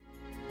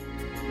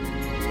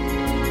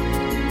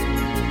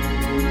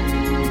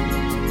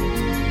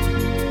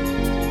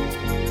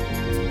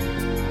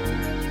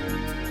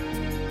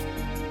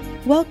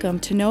Welcome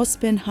to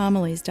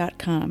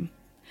nospinhomilies.com.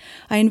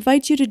 I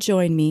invite you to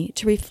join me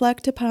to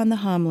reflect upon the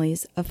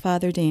homilies of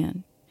Father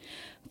Dan.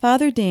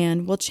 Father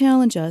Dan will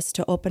challenge us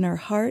to open our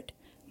heart,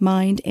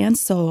 mind, and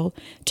soul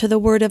to the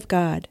Word of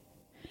God.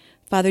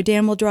 Father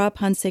Dan will draw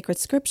upon sacred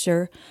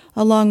scripture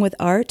along with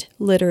art,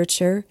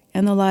 literature,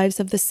 and the lives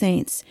of the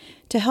saints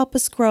to help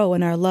us grow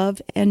in our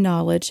love and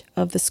knowledge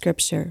of the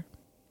scripture.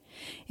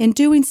 In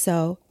doing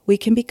so, we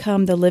can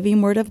become the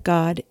living Word of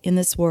God in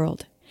this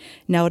world.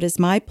 Now it is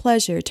my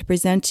pleasure to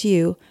present to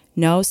you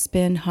No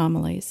Spin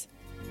Homilies.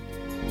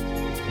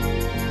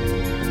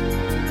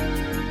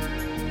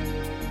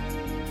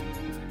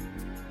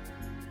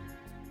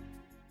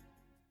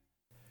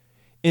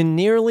 In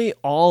nearly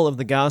all of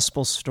the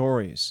gospel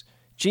stories,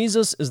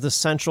 Jesus is the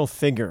central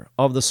figure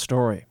of the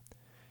story.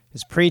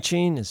 His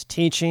preaching, his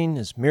teaching,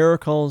 his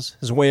miracles,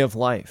 his way of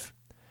life.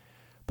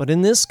 But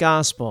in this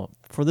gospel,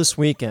 for this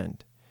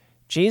weekend,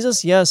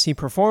 Jesus, yes, he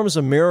performs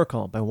a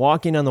miracle by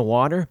walking on the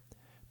water,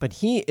 but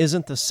he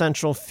isn't the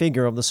central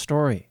figure of the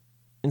story.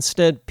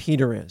 Instead,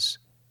 Peter is.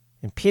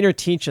 And Peter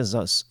teaches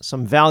us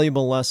some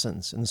valuable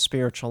lessons in the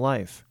spiritual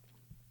life.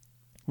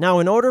 Now,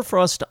 in order for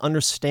us to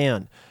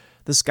understand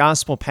this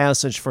gospel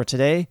passage for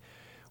today,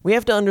 we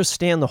have to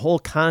understand the whole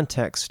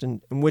context in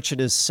which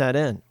it is set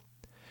in.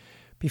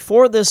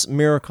 Before this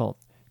miracle,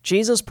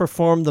 Jesus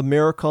performed the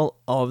miracle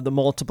of the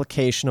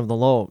multiplication of the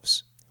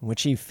loaves, in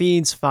which he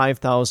feeds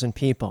 5,000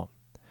 people.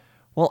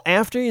 Well,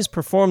 after he's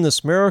performed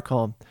this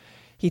miracle,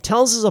 he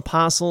tells his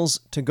apostles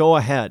to go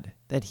ahead,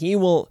 that he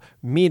will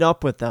meet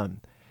up with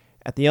them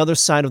at the other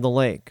side of the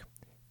lake.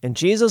 And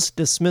Jesus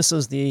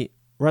dismisses the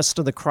rest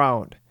of the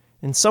crowd.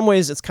 In some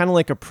ways, it's kind of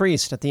like a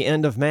priest at the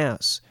end of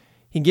Mass.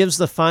 He gives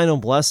the final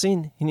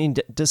blessing, and he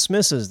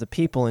dismisses the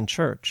people in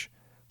church.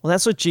 Well,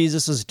 that's what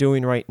Jesus is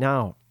doing right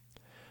now.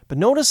 But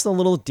notice the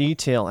little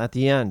detail at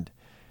the end.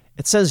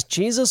 It says,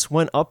 Jesus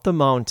went up the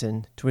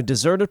mountain to a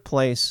deserted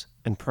place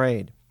and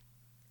prayed.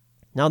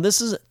 Now,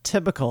 this is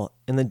typical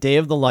in the day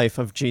of the life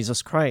of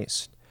Jesus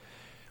Christ.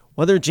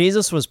 Whether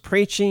Jesus was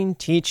preaching,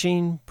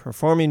 teaching,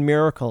 performing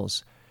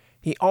miracles,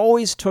 he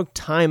always took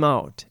time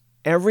out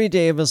every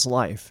day of his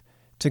life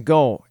to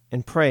go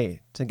and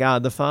pray to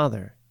God the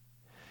Father.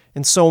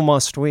 And so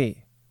must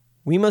we.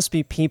 We must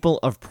be people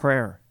of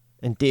prayer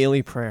and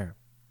daily prayer.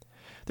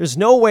 There's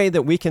no way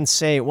that we can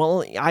say,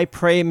 well, I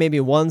pray maybe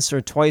once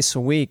or twice a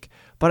week,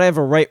 but I have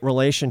a right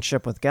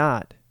relationship with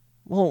God.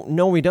 Well,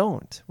 no, we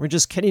don't. We're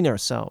just kidding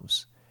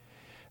ourselves.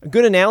 A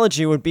good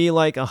analogy would be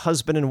like a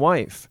husband and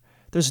wife.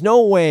 There's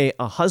no way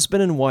a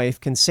husband and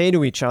wife can say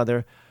to each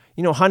other,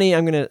 honey,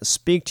 I'm going to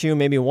speak to you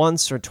maybe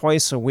once or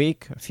twice a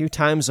week, a few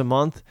times a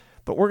month,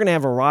 but we're going to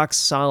have a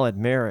rock-solid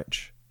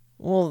marriage.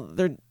 Well,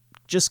 they're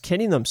just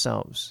kidding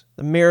themselves.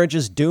 The marriage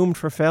is doomed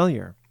for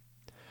failure.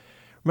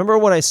 Remember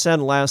what I said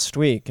last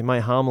week in my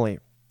homily.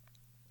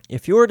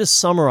 If you were to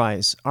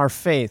summarize our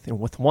faith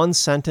with one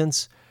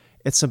sentence,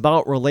 it's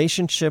about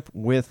relationship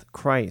with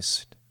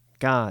Christ,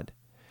 God.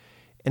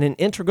 And an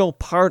integral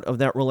part of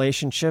that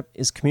relationship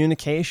is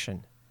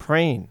communication,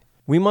 praying.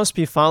 We must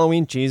be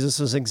following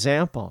Jesus'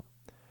 example.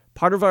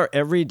 Part of our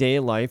everyday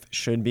life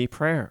should be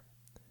prayer.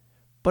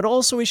 But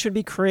also we should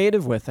be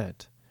creative with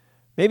it.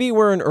 Maybe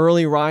we're an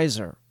early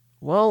riser.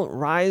 Well,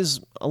 rise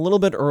a little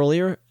bit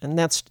earlier, and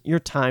that's your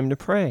time to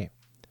pray.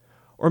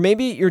 Or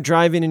maybe you're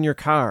driving in your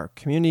car,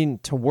 commuting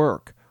to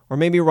work, or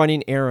maybe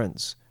running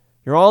errands.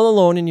 You're all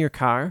alone in your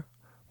car.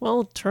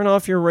 Well, turn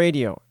off your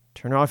radio,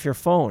 turn off your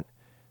phone.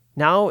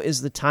 Now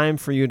is the time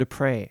for you to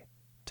pray,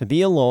 to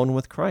be alone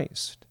with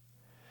Christ.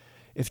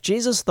 If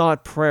Jesus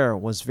thought prayer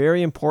was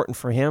very important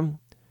for him,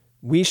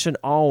 we should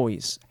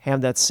always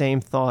have that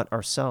same thought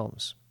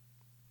ourselves.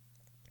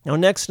 Now,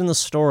 next in the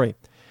story,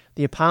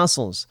 the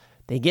apostles,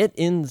 they get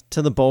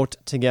into the boat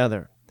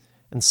together,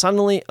 and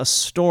suddenly a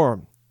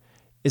storm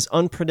is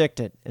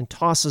unpredicted and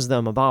tosses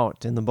them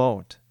about in the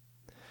boat.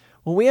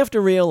 Well, we have to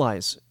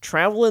realize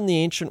travel in the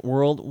ancient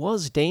world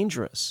was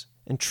dangerous,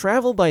 and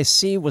travel by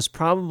sea was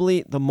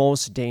probably the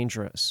most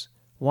dangerous.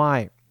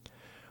 Why?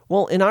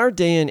 Well, in our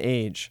day and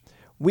age,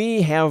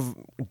 we have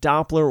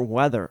Doppler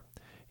weather.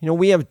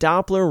 We have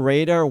Doppler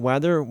radar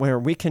weather where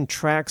we can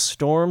track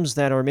storms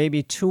that are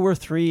maybe 2 or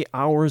 3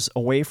 hours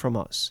away from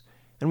us.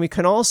 And we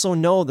can also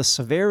know the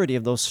severity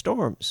of those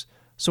storms,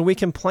 so we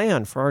can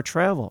plan for our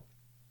travel.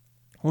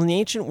 Well, in the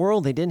ancient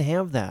world, they didn't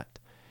have that.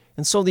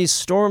 And so these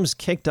storms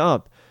kicked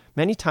up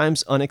many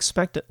times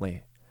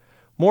unexpectedly.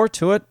 More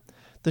to it,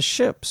 the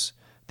ships,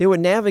 they would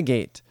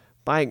navigate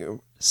by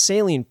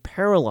sailing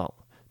parallel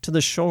to the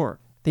shore.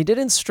 They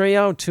didn't stray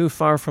out too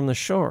far from the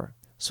shore,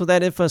 so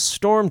that if a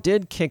storm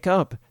did kick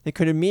up, they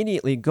could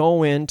immediately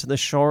go into the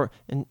shore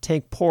and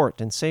take port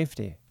in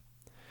safety.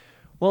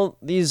 Well,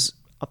 these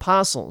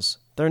apostles,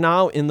 they're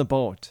now in the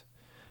boat.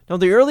 Now,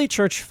 the early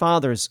church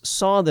fathers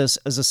saw this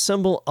as a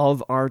symbol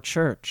of our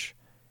church,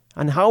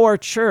 and how our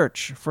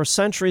church, for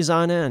centuries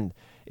on end,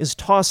 is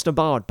tossed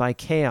about by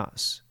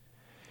chaos.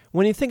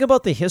 When you think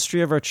about the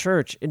history of our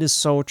church, it is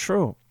so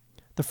true.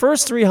 The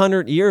first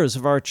 300 years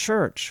of our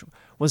church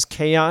was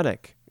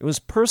chaotic. It was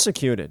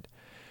persecuted.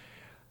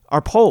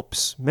 Our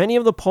popes, many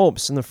of the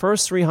popes in the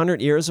first 300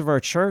 years of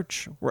our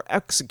church were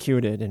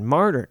executed and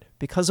martyred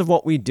because of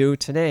what we do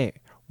today,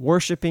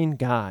 worshiping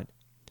God.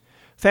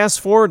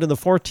 Fast forward to the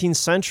 14th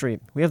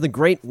century, we have the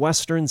Great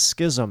Western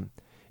Schism,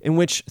 in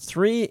which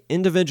 3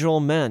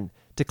 individual men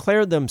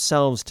declared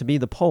themselves to be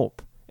the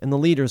Pope and the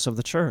leaders of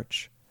the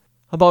church.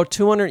 About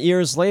 200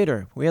 years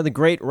later, we had the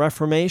Great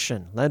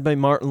Reformation, led by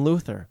Martin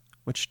Luther,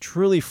 which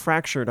truly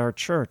fractured our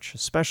church,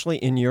 especially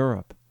in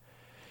Europe.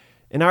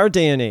 In our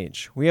day and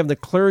age, we have the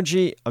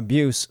clergy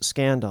abuse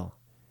scandal.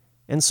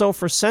 And so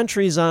for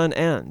centuries on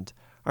end,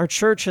 our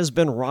church has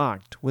been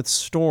rocked with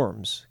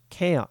storms,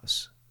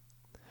 chaos.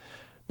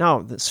 Now,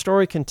 the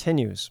story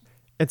continues.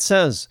 It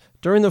says,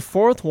 during the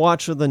 4th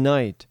watch of the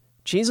night,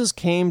 Jesus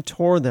came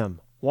toward them,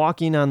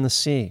 walking on the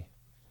sea.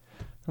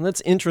 And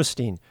that's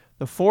interesting.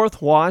 The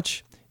 4th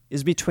watch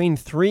is between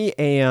 3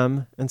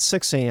 a.m. and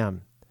 6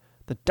 a.m.,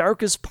 the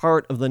darkest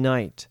part of the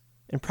night,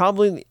 and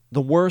probably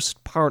the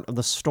worst part of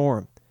the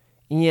storm.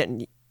 And yet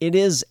it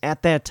is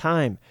at that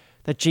time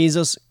that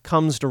Jesus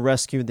comes to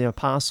rescue the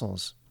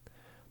apostles.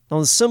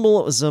 Now, the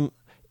symbolism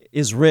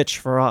is rich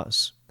for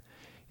us.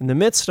 In the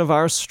midst of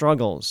our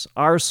struggles,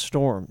 our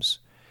storms,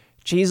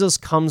 Jesus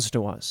comes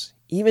to us,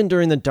 even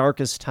during the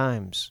darkest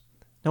times.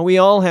 Now, we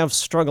all have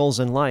struggles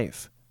in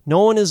life.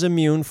 No one is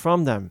immune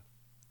from them.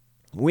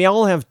 We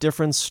all have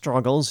different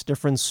struggles,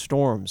 different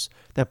storms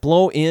that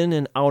blow in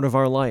and out of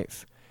our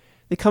life.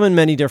 They come in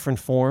many different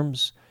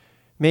forms.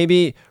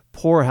 Maybe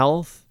poor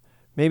health,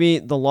 maybe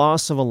the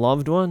loss of a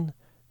loved one,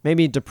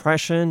 maybe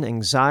depression,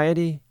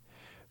 anxiety,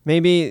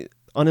 maybe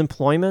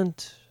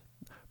unemployment,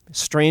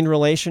 strained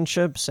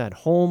relationships at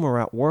home or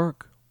at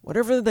work.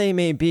 Whatever they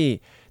may be,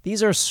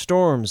 these are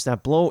storms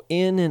that blow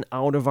in and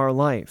out of our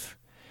life.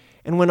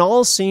 And when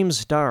all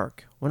seems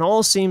dark, when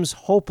all seems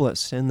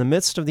hopeless in the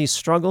midst of these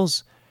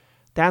struggles,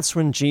 that's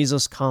when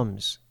Jesus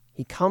comes.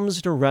 He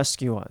comes to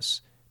rescue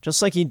us,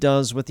 just like he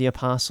does with the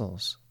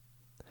apostles.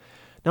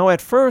 Now, at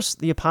first,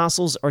 the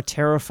apostles are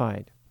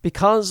terrified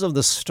because of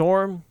the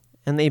storm,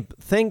 and they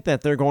think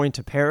that they're going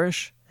to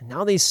perish. And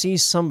now they see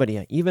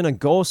somebody, even a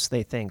ghost,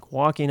 they think,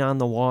 walking on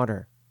the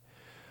water.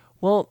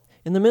 Well,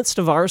 in the midst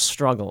of our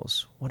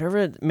struggles, whatever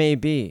it may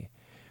be,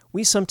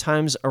 we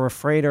sometimes are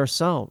afraid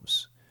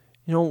ourselves.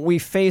 We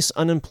face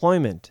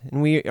unemployment,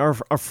 and we are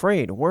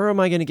afraid, where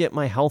am I going to get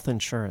my health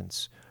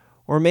insurance?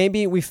 Or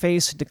maybe we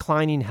face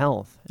declining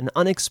health, an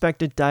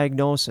unexpected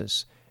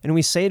diagnosis, and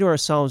we say to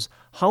ourselves,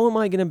 how am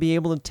I going to be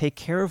able to take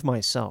care of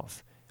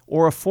myself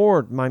or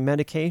afford my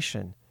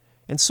medication?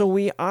 And so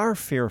we are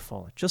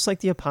fearful, just like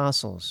the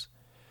apostles.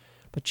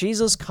 But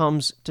Jesus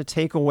comes to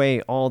take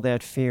away all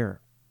that fear.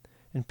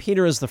 And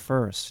Peter is the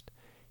first.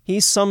 He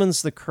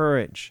summons the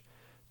courage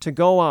to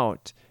go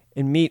out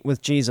and meet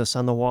with Jesus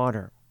on the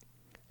water.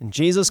 And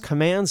Jesus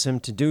commands him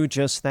to do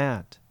just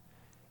that.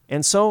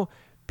 And so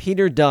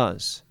Peter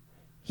does.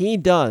 He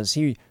does.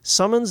 He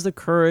summons the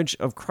courage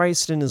of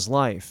Christ in his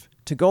life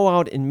to go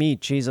out and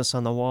meet Jesus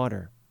on the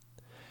water.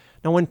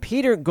 Now, when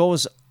Peter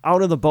goes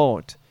out of the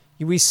boat,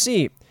 we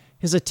see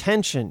his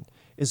attention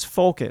is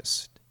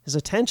focused. His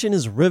attention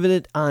is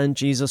riveted on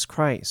Jesus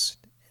Christ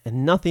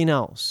and nothing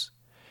else.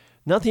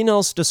 Nothing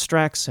else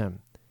distracts him.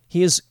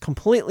 He is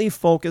completely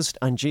focused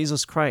on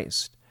Jesus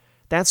Christ.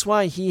 That's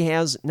why he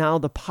has now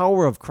the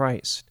power of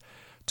Christ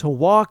to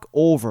walk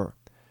over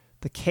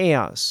the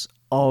chaos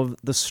of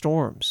the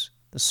storms.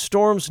 The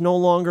storms no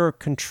longer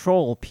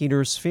control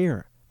Peter's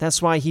fear.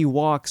 That's why he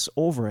walks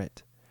over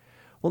it.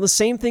 Well, the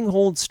same thing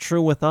holds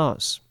true with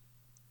us.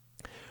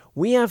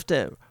 We have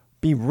to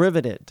be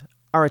riveted.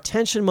 Our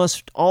attention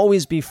must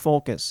always be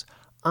focused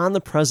on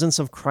the presence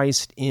of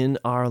Christ in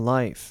our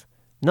life.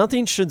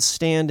 Nothing should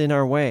stand in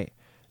our way.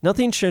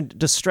 Nothing should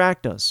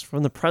distract us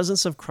from the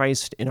presence of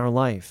Christ in our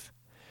life.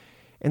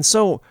 And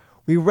so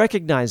we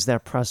recognize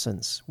that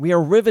presence. We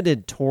are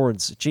riveted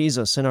towards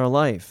Jesus in our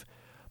life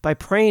by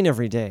praying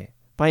every day,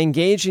 by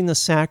engaging the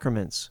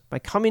sacraments, by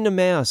coming to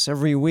Mass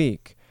every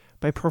week,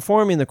 by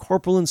performing the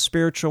corporal and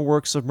spiritual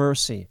works of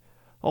mercy.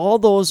 All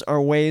those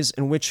are ways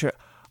in which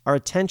our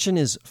attention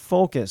is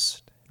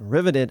focused,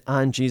 riveted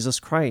on Jesus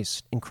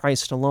Christ and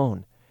Christ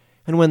alone.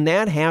 And when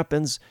that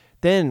happens,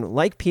 then,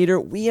 like Peter,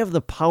 we have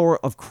the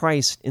power of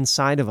Christ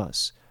inside of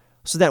us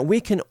so that we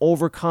can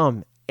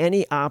overcome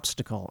any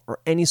obstacle or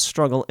any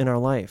struggle in our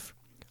life.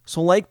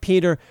 So like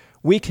Peter,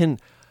 we can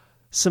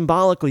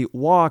symbolically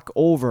walk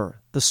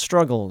over the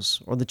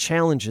struggles or the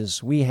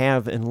challenges we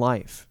have in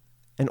life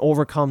and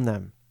overcome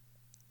them.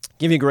 I'll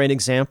give you a great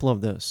example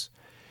of this.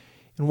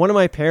 In one of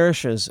my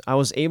parishes, I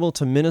was able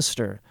to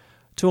minister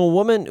to a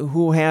woman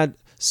who had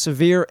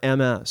severe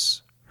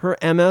MS. Her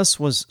MS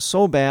was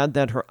so bad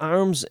that her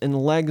arms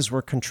and legs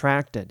were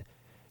contracted.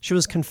 She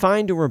was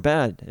confined to her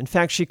bed. In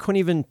fact, she couldn't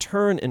even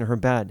turn in her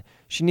bed.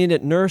 She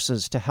needed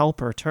nurses to help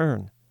her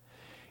turn.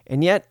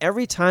 And yet,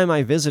 every time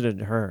I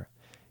visited her,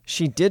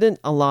 she didn't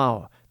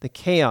allow the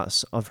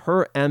chaos of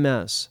her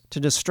MS to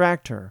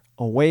distract her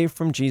away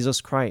from Jesus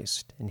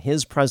Christ and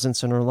His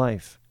presence in her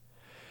life.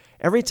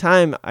 Every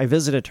time I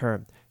visited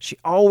her, she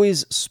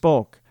always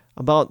spoke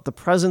about the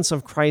presence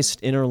of Christ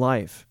in her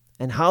life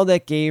and how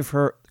that gave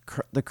her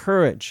the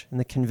courage and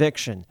the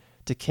conviction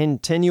to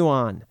continue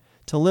on,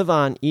 to live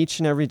on each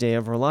and every day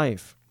of her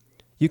life.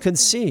 You could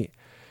see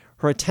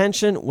her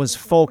attention was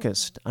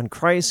focused on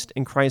Christ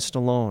and Christ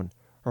alone.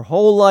 Her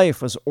whole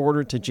life was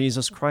ordered to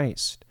Jesus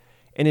Christ.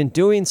 And in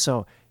doing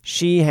so,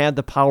 she had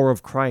the power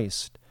of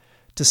Christ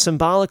to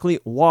symbolically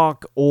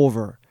walk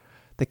over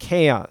the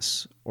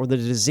chaos or the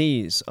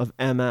disease of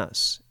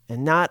MS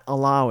and not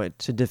allow it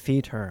to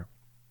defeat her.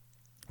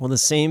 Well, the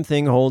same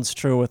thing holds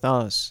true with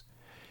us.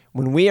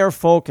 When we are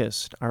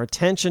focused, our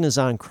attention is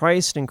on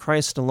Christ and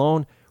Christ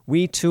alone,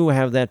 we too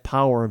have that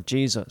power of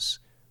Jesus.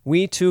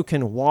 We too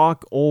can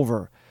walk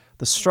over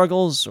the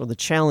struggles or the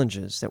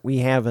challenges that we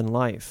have in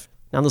life.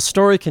 Now the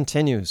story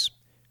continues.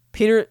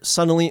 Peter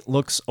suddenly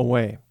looks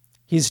away.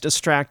 He's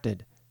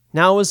distracted.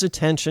 Now his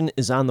attention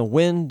is on the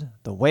wind,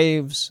 the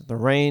waves, the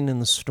rain,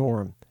 and the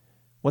storm.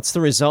 What's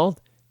the result?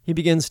 He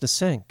begins to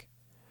sink.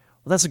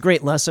 Well, that's a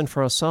great lesson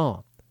for us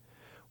all.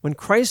 When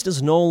Christ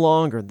is no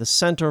longer the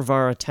center of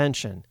our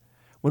attention,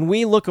 when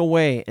we look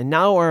away and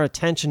now our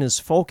attention is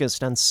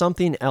focused on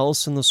something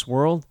else in this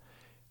world,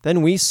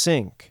 then we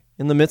sink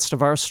in the midst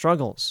of our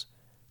struggles.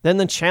 Then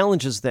the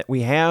challenges that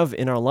we have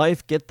in our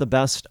life get the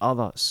best of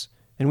us,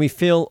 and we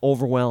feel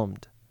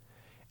overwhelmed.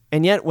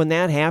 And yet when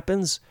that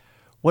happens,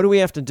 what do we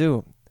have to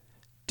do?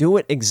 Do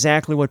it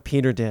exactly what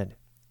Peter did.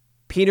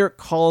 Peter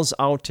calls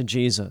out to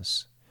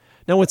Jesus.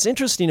 Now what's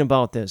interesting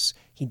about this,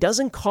 he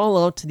doesn't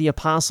call out to the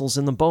apostles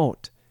in the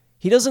boat.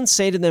 He doesn't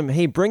say to them,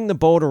 hey, bring the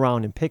boat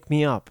around and pick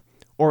me up,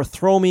 or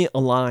throw me a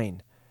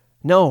line.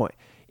 No,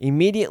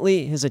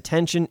 immediately his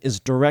attention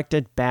is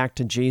directed back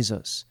to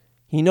Jesus.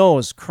 He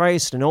knows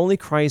Christ and only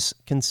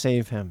Christ can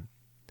save him.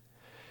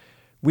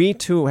 We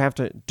too have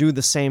to do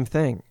the same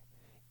thing.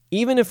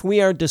 Even if we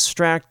are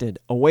distracted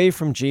away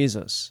from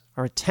Jesus,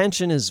 our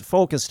attention is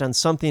focused on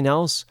something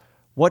else,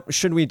 what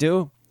should we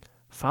do?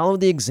 Follow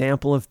the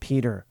example of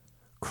Peter.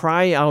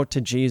 Cry out to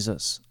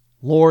Jesus,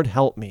 Lord,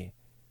 help me.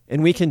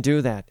 And we can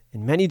do that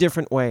in many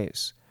different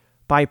ways.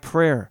 By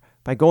prayer,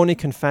 by going to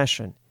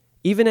confession.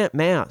 Even at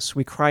Mass,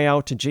 we cry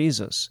out to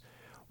Jesus.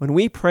 When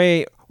we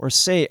pray or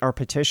say our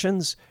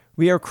petitions,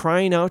 we are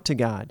crying out to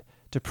God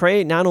to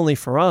pray not only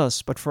for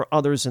us, but for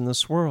others in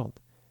this world.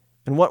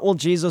 And what will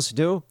Jesus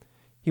do?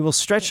 He will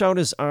stretch out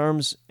his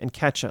arms and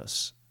catch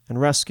us and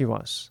rescue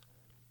us.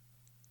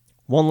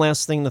 One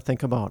last thing to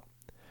think about.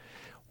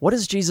 What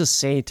does Jesus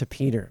say to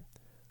Peter?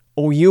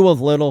 "O you of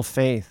little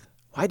faith,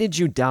 why did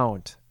you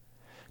doubt?"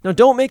 Now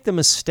don't make the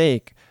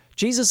mistake.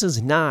 Jesus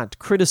is not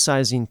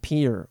criticizing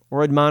Peter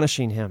or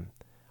admonishing him.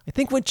 I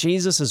think what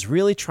Jesus is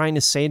really trying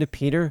to say to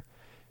Peter,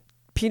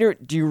 Peter,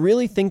 do you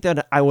really think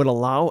that I would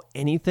allow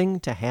anything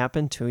to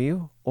happen to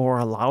you or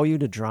allow you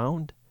to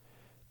drown?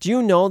 Do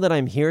you know that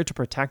I'm here to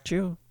protect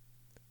you?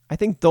 I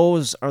think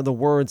those are the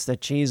words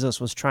that Jesus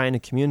was trying to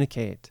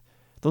communicate.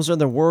 Those are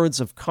the words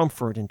of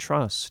comfort and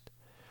trust.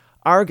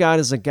 Our God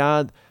is a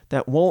God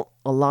that won't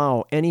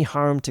allow any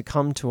harm to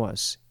come to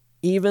us,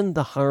 even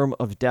the harm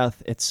of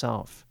death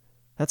itself.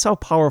 That's how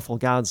powerful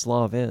God's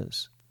love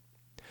is.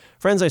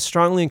 Friends, I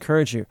strongly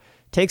encourage you,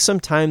 take some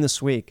time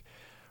this week.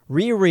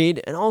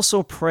 Reread and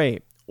also pray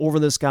over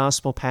this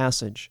gospel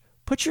passage.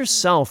 Put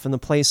yourself in the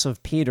place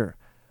of Peter.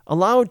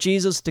 Allow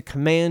Jesus to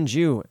command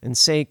you and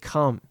say,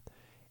 come.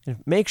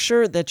 And make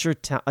sure that your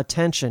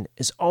attention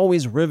is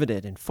always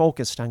riveted and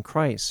focused on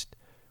Christ.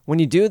 When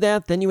you do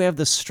that, then you have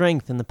the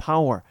strength and the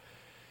power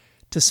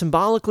to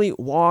symbolically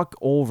walk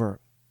over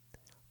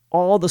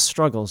all the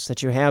struggles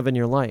that you have in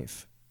your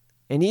life.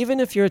 And even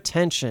if your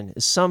attention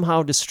is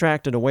somehow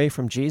distracted away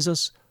from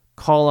Jesus,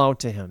 call out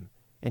to him,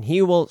 and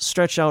he will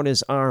stretch out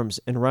his arms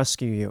and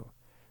rescue you.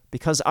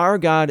 Because our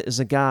God is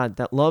a God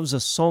that loves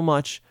us so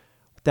much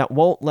that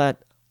won't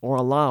let or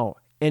allow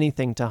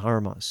anything to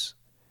harm us.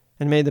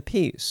 And may the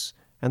peace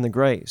and the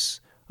grace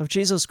of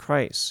Jesus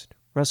Christ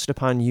rest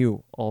upon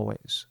you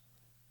always.